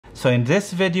So in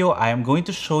this video, I am going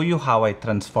to show you how I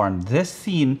transformed this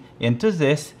scene into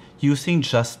this using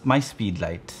just my speed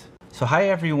lights. So hi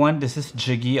everyone, this is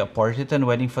Jiggie, a portrait and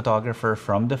wedding photographer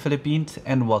from the Philippines,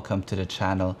 and welcome to the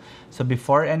channel. So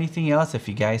before anything else, if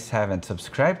you guys haven't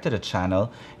subscribed to the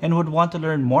channel and would want to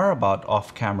learn more about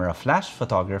off-camera flash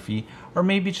photography or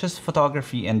maybe just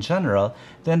photography in general,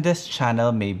 then this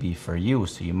channel may be for you.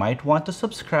 So you might want to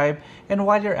subscribe, and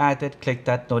while you're at it, click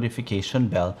that notification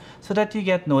bell so that you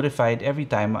get notified every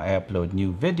time I upload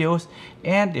new videos.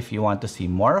 And if you want to see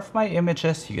more of my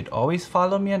images, you could always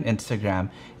follow me on Instagram.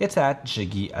 It's at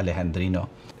Jiggie Alejandrino.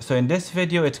 So in this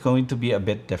video, it's going to be a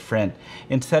bit different.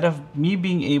 Instead of me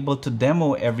being able to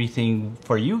demo everything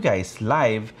for you guys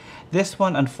live, this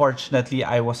one, unfortunately,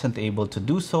 I wasn't able to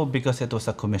do so because it was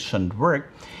a commissioned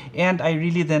work and I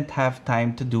really didn't have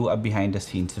time to do a behind the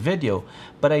scenes video.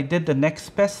 But I did the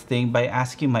next best thing by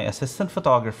asking my assistant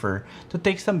photographer to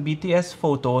take some BTS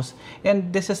photos,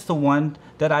 and this is the one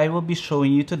that I will be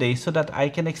showing you today so that I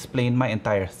can explain my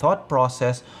entire thought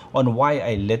process on why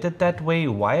I lit it that way,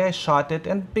 why I shot it,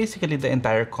 and basically the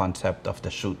entire concept of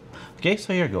the shoot. Okay,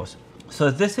 so here goes. So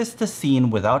this is the scene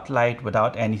without light,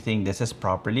 without anything. This is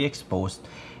properly exposed.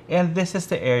 And this is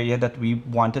the area that we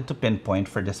wanted to pinpoint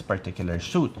for this particular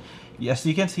shoot. As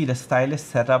you can see, the style is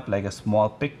set up like a small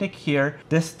picnic here.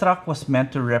 This truck was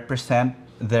meant to represent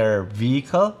their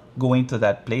vehicle going to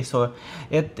that place, so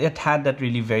it had that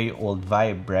really very old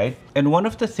vibe, right? And one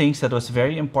of the things that was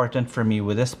very important for me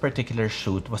with this particular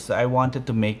shoot was that I wanted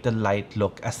to make the light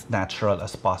look as natural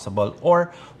as possible,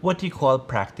 or what you call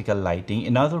practical lighting.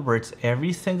 In other words,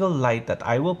 every single light that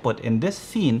I will put in this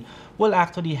scene will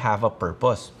actually have a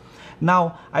purpose.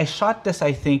 Now, I shot this,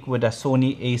 I think, with a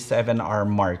Sony a7R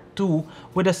Mark II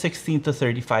with a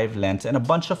 16-35 lens and a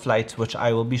bunch of lights, which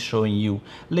I will be showing you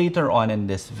later on in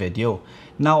this video.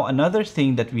 Now, another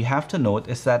thing that we have to note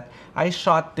is that I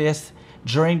shot this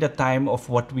during the time of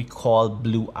what we call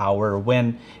blue hour,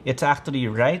 when it's actually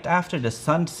right after the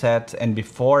sun sets and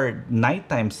before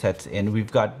nighttime sets in.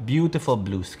 We've got beautiful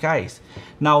blue skies.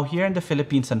 Now here in the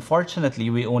Philippines, unfortunately,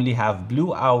 we only have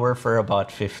blue hour for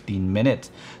about 15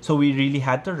 minutes. So we really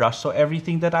had to rush. So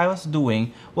everything that I was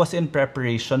doing was in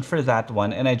preparation for that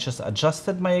one, and I just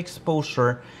adjusted my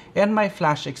exposure and my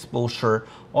flash exposure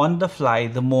on the fly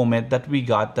the moment that we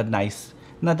got the nice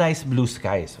blue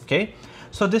skies, okay?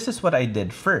 So this is what I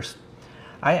did first.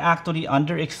 I actually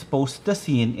underexposed the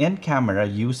scene in camera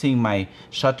using my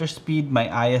shutter speed, my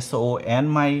ISO,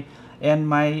 and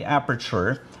my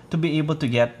aperture to be able to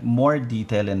get more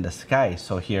detail in the sky.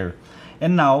 So here,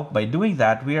 and now by doing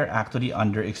that, we are actually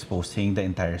underexposing the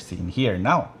entire scene here.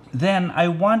 Now, then I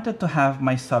wanted to have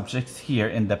my subjects here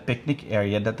in the picnic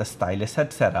area that the stylist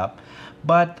had set up.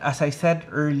 But as I said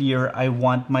earlier, I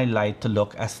want my light to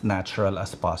look as natural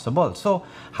as possible. So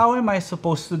how am I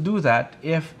supposed to do that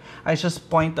if I just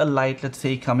point a light, let's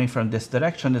say coming from this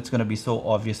direction? It's going to be so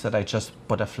obvious that I just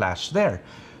put a flash there.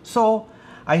 So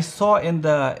I saw in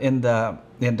the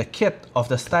kit of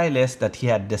the stylist that he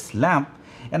had this lamp,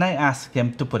 and I asked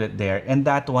him to put it there, and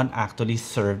that one actually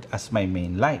served as my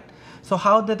main light. So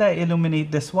how did I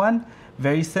illuminate this one?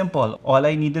 Very simple. All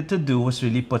I needed to do was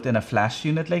really put in a flash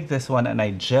unit like this one, and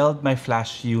I gelled my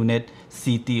flash unit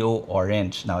CTO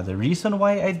orange. Now the reason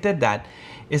why I did that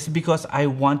is because I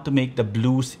want to make the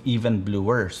blues even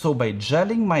bluer. So by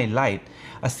gelling my light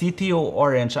a CTO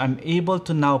orange, I'm able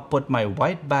to now put my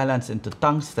white balance into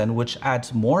tungsten, which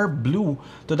adds more blue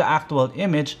to the actual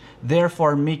image,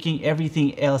 therefore making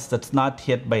everything else that's not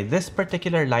hit by this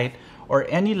particular light or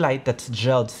any light that's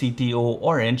gelled CTO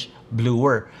orange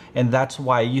bluer. And that's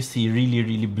why you see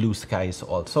really blue skies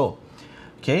also.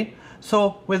 Okay,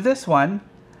 so with this one,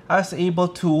 I was able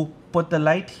to put the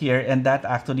light here, and that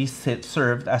actually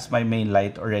served as my main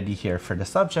light already here for the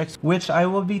subjects, which I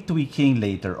will be tweaking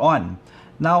later on.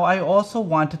 Now, I also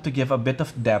wanted to give a bit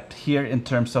of depth here in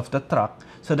terms of the truck,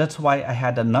 so that's why I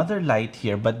had another light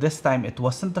here, but this time it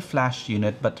wasn't the flash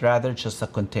unit, but rather just a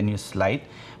continuous light.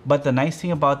 But the nice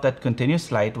thing about that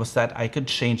continuous light was that I could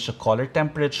change the color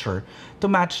temperature to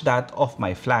match that of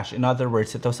my flash. In other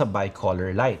words, it was a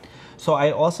bicolor light. So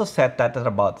I also set that at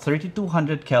about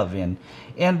 3200 Kelvin,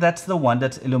 and that's the one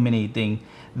that's illuminating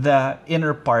the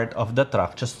inner part of the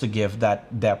truck, just to give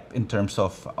that depth in terms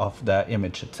of the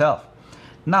image itself.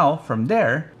 Now, from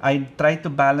there, I try to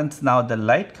balance now the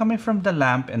light coming from the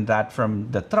lamp and that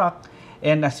from the truck.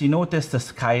 And as you notice, the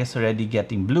sky is already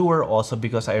getting bluer, also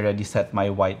because I already set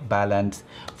my white balance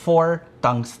for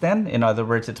tungsten. In other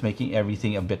words, it's making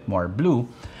everything a bit more blue.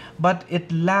 But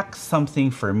it lacks something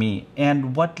for me.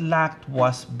 And what lacked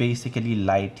was basically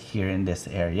light here in this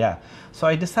area. So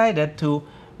I decided to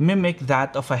mimic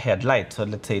that of a headlight. So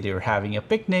let's say they were having a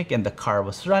picnic and the car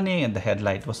was running and the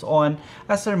headlight was on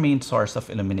as their main source of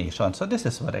illumination. So this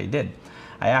is what I did.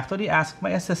 I actually asked my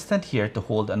assistant here to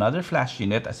hold another flash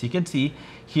unit. As you can see,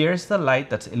 here's the light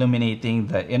that's illuminating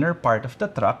the inner part of the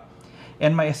truck.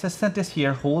 And my assistant is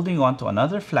here holding on to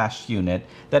another flash unit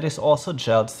that is also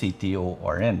gelled CTO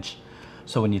orange.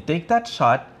 So when you take that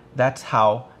shot, that's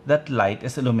how that light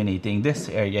is illuminating this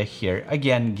area here,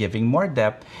 again giving more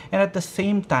depth, and at the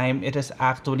same time it is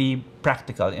actually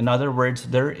practical. In other words,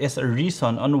 there is a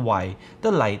reason on why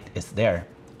the light is there.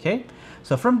 Okay,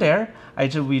 so from there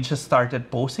we just started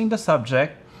posing the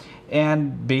subject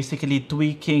and basically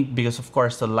tweaking, because of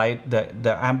course the light,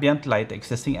 the ambient light, the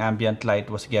existing ambient light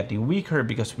was getting weaker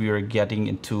because we were getting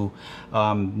into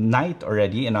night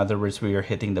already. In other words, we were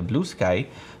hitting the blue sky.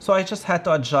 So I just had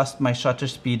to adjust my shutter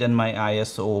speed and my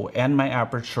ISO and my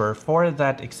aperture for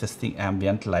that existing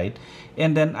ambient light.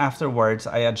 And then afterwards,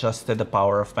 I adjusted the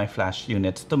power of my flash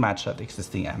units to match that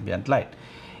existing ambient light.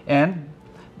 And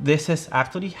this is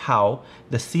actually how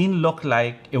the scene looked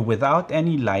like without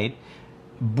any light.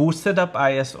 Boosted up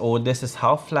ISO, this is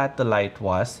how flat the light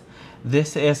was.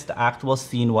 This is the actual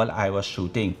scene while I was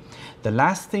shooting. The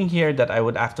last thing here that I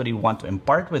would actually want to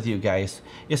impart with you guys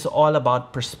is all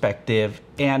about perspective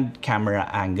and camera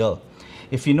angle.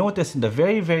 If you notice in the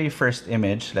very first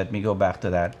image, let me go back to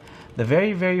that. The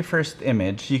very first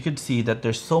image, you could see that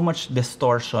there's so much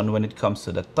distortion when it comes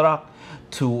to the truck,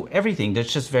 to everything.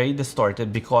 That's just very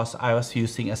distorted because I was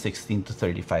using a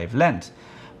 16-35 lens.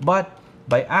 But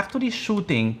by actually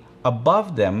shooting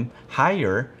above them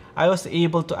higher, I was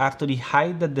able to actually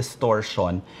hide the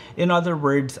distortion. In other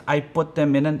words, I put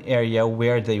them in an area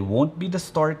where they won't be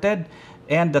distorted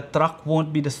and the truck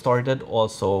won't be distorted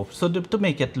also, so to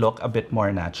make it look a bit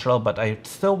more natural. But I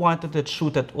still wanted to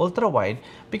shoot at ultra wide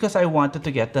because I wanted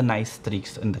to get the nice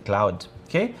streaks in the clouds.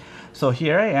 Okay, so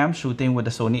here I am shooting with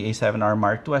the Sony a7R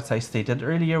Mark II, as I stated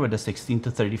earlier, with the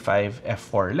 16-35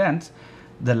 f4 lens.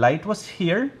 The light was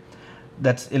here,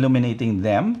 that's illuminating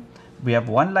them. We have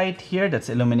one light here that's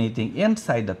illuminating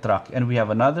inside the truck, and we have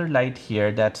another light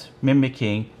here that's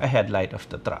mimicking a headlight of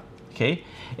the truck. Okay,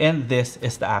 and this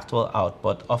is the actual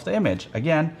output of the image.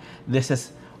 Again, this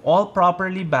is all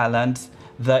properly balanced.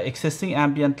 The existing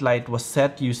ambient light was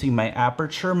set using my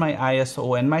aperture, my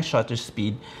ISO, and my shutter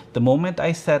speed. The moment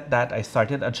I set that, I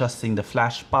started adjusting the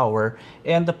flash power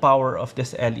and the power of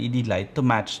this LED light to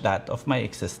match that of my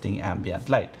existing ambient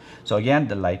light. So again,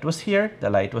 the light was here, the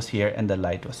light was here, and the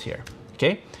light was here.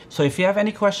 Okay, so if you have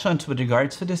any questions with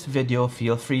regards to this video,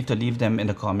 feel free to leave them in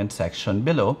the comment section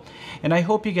below. And I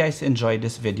hope you guys enjoyed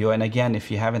this video. And again, if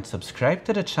you haven't subscribed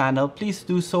to the channel, please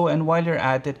do so. And while you're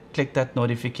at it, click that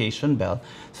notification bell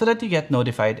so that you get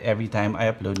notified every time I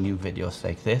upload new videos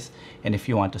like this. And if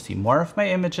you want to see more of my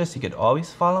images, you could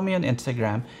always follow me on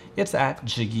Instagram. It's at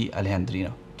Jiggie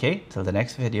Alejandrino. Okay, till the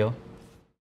next video.